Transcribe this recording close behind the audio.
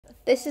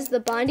This is the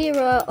Bondi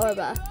Royal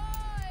Orba.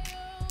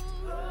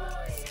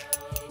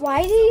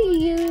 Why do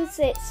you use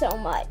it so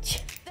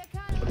much?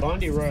 The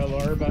Bondi Royal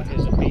Orba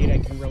is a bait I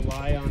can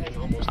rely on in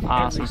almost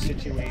every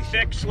situation.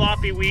 Thick,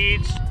 sloppy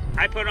weeds.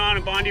 I put on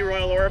a Bondi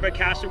Royal Orba,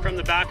 cast them from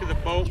the back of the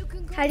boat.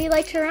 How do you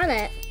like to run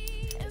it?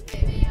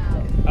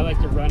 I like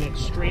to run it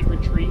straight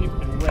retrieve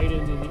and right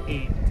into the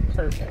 8.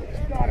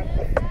 Perfect. Got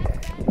him.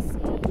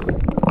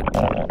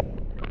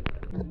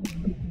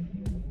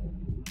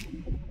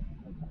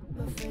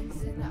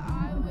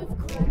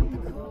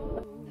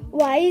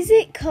 Why is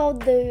it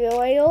called the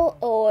Royal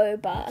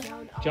Orba?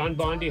 John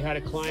Bondi had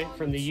a client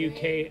from the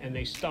UK and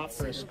they stopped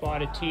for a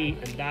spot of tea,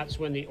 and that's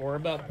when the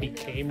Orba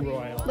became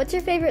royal. What's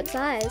your favorite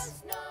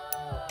size?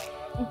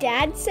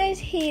 Dad says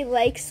he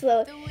likes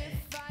the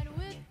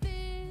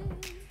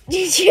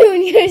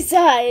junior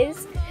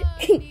size.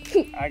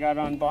 I got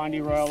on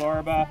Bondi Royal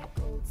Orba.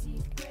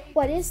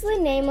 What is the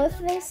name of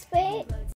this bait?